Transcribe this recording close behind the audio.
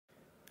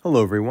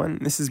Hello everyone,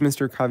 this is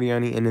Mr.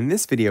 Kaviani, and in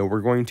this video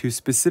we're going to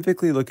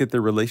specifically look at the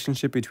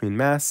relationship between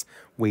mass,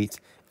 weight,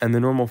 and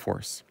the normal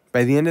force.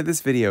 By the end of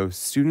this video,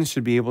 students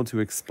should be able to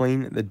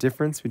explain the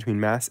difference between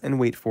mass and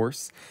weight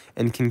force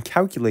and can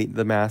calculate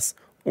the mass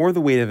or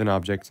the weight of an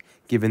object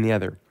given the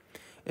other.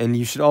 And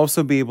you should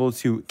also be able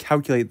to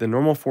calculate the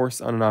normal force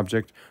on an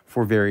object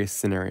for various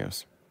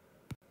scenarios.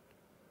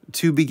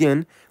 To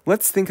begin,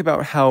 let's think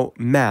about how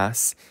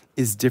mass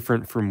is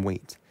different from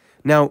weight.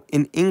 Now,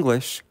 in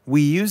English,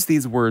 we use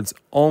these words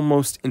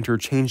almost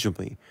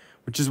interchangeably,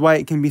 which is why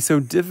it can be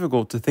so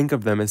difficult to think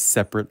of them as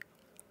separate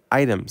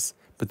items,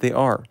 but they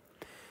are.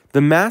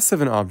 The mass of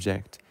an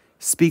object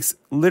speaks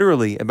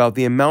literally about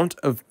the amount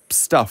of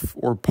stuff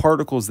or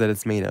particles that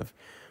it's made of.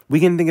 We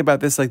can think about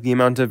this like the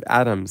amount of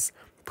atoms,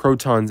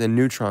 protons, and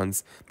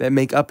neutrons that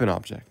make up an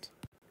object.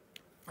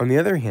 On the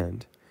other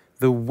hand,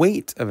 the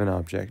weight of an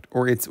object,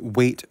 or its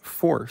weight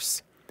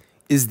force,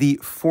 is the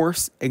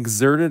force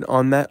exerted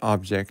on that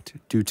object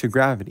due to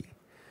gravity.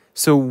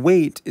 So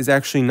weight is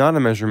actually not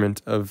a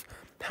measurement of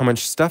how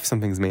much stuff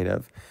something's made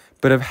of,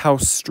 but of how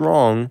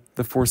strong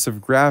the force of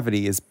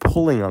gravity is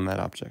pulling on that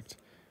object.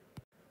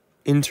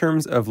 In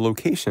terms of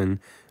location,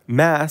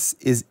 mass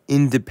is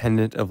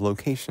independent of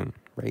location,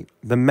 right?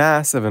 The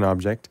mass of an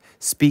object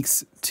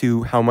speaks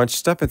to how much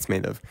stuff it's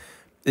made of.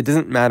 It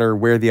doesn't matter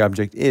where the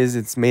object is,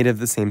 it's made of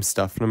the same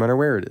stuff no matter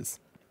where it is.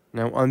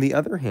 Now, on the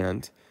other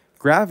hand,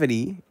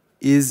 gravity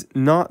is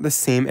not the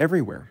same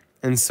everywhere.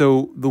 And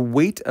so the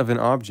weight of an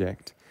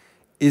object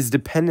is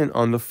dependent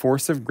on the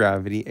force of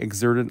gravity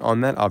exerted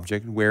on that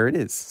object where it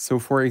is. So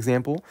for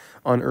example,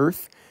 on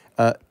Earth,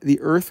 the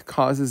Earth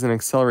causes an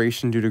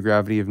acceleration due to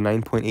gravity of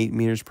 9.8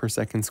 meters per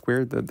second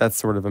squared. That's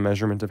sort of a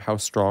measurement of how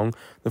strong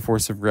the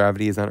force of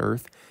gravity is on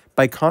Earth.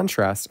 By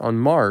contrast, on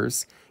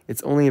Mars,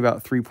 it's only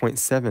about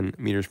 3.7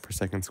 meters per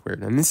second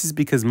squared. And this is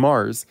because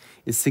Mars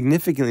is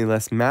significantly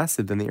less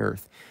massive than the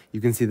Earth.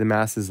 You can see the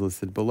masses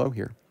listed below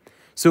here.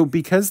 So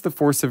because the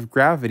force of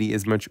gravity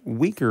is much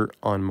weaker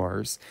on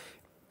Mars,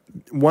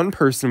 one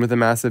person with a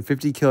mass of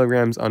 50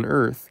 kilograms on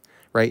Earth,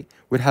 right,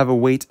 would have a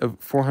weight of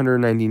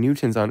 490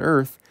 newtons on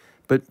Earth,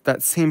 but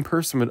that same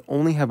person would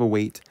only have a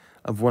weight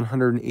of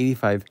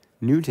 185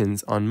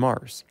 newtons on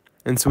Mars.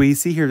 And so we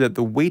see here that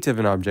the weight of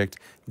an object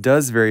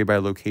does vary by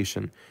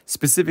location.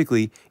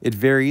 Specifically, it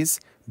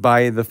varies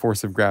by the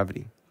force of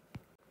gravity.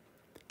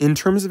 In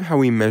terms of how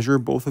we measure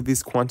both of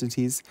these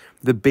quantities,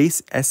 the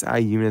base SI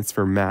units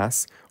for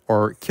mass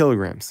are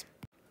kilograms.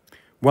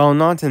 While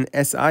not an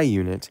SI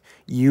unit,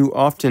 you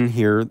often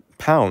hear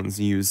pounds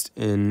used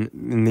in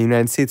the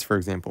United States, for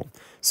example.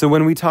 So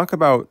when we talk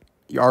about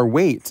our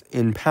weight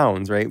in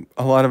pounds, right,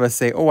 a lot of us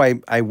say, oh,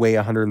 I weigh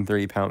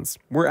 130 pounds.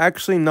 We're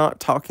actually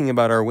not talking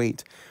about our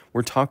weight.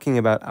 We're talking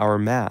about our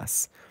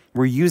mass.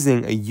 We're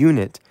using a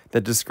unit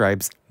that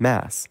describes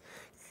mass.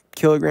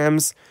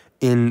 Kilograms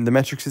in the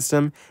metric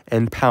system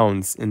and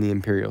pounds in the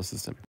imperial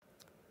system.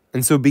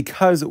 And so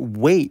because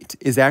weight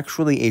is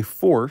actually a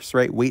force,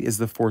 right? Weight is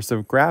the force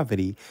of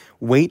gravity.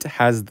 Weight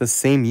has the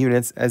same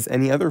units as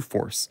any other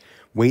force.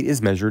 Weight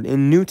is measured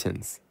in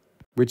newtons,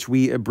 which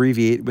we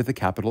abbreviate with a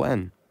capital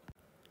N.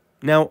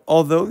 Now,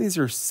 although these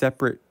are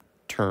separate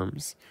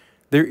terms,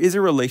 there is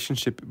a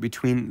relationship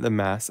between the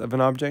mass of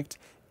an object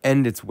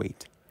and its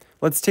weight.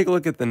 Let's take a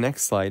look at the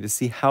next slide to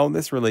see how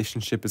this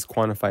relationship is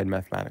quantified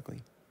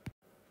mathematically.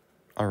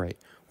 All right,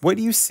 what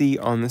you see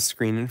on the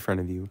screen in front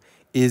of you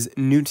is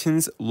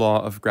Newton's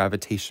law of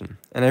gravitation.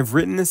 And I've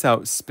written this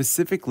out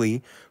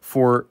specifically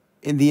for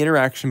the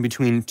interaction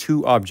between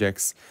two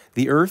objects,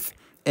 the Earth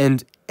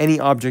and any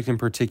object in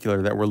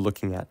particular that we're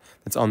looking at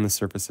that's on the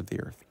surface of the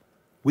Earth.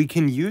 We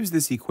can use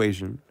this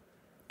equation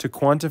to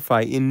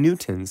quantify in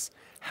newtons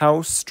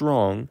how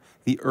strong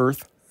the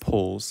Earth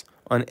pulls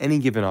on any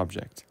given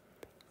object,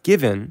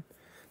 given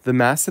the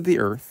mass of the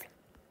Earth,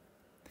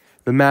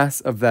 the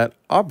mass of that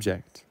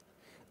object,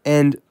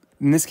 and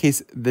in this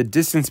case, the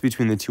distance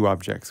between the two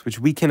objects, which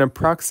we can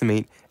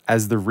approximate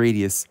as the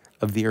radius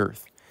of the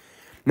Earth.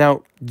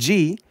 Now,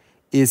 G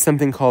is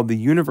something called the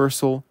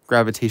universal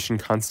gravitation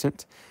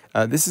constant.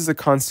 This is a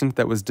constant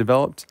that was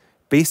developed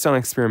based on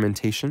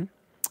experimentation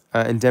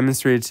and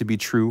demonstrated to be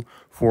true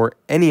for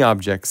any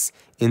objects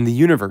in the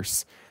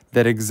universe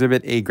that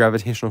exhibit a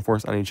gravitational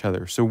force on each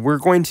other. So we're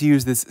going to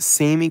use this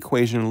same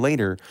equation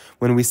later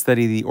when we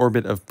study the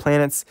orbit of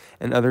planets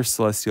and other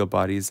celestial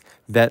bodies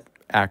that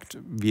act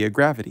via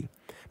gravity.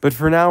 But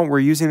for now, we're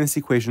using this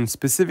equation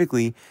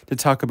specifically to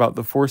talk about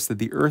the force that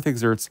the Earth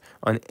exerts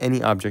on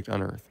any object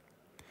on Earth.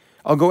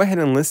 I'll go ahead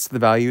and list the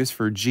values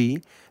for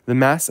G, the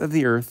mass of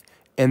the Earth,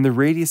 and the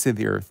radius of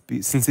the Earth,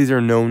 since these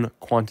are known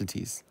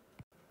quantities.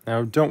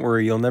 Now, don't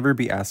worry, you'll never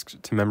be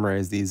asked to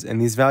memorize these,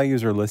 and these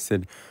values are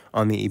listed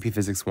on the AP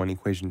Physics 1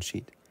 equation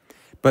sheet.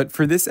 But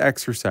for this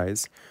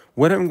exercise,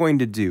 what I'm going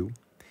to do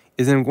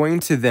is I'm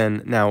going to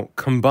then now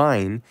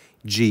combine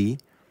G,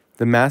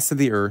 the mass of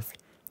the Earth,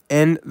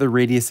 and the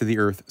radius of the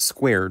Earth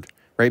squared,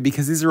 right?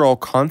 Because these are all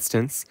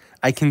constants,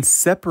 I can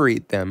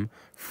separate them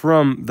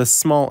from the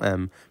small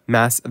m,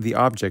 mass of the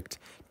object,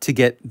 to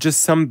get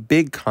just some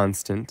big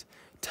constant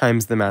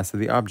times the mass of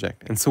the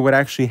object. And so what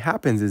actually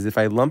happens is if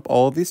I lump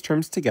all of these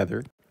terms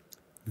together,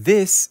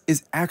 this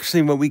is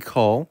actually what we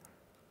call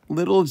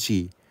little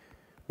g,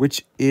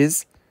 which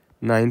is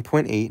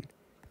 9.8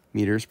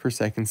 meters per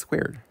second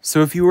squared.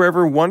 So if you were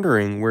ever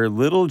wondering where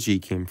little g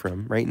came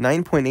from, right,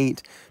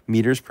 9.8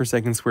 meters per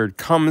second squared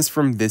comes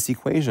from this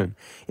equation.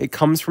 It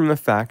comes from the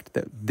fact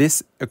that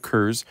this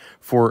occurs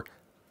for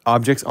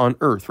objects on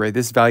Earth, right?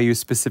 This value is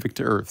specific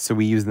to Earth. So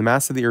we use the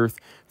mass of the Earth,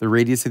 the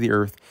radius of the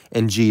Earth,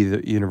 and g,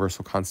 the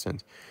universal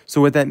constant.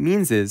 So what that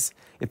means is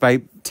if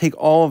I take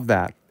all of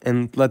that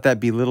and let that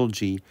be little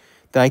g,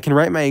 then I can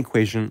write my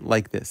equation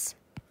like this.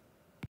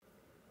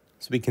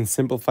 So we can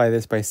simplify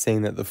this by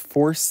saying that the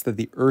force that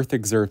the Earth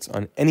exerts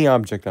on any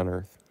object on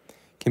Earth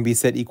can be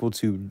set equal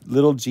to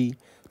little g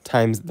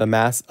times the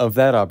mass of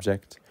that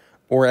object,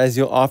 or as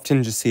you'll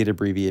often just see it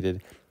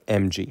abbreviated,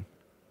 mg.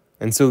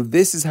 And so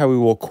this is how we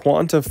will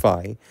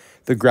quantify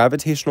the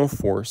gravitational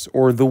force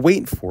or the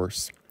weight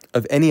force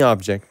of any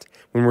object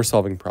when we're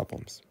solving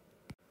problems.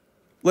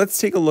 Let's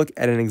take a look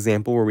at an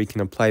example where we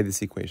can apply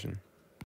this equation.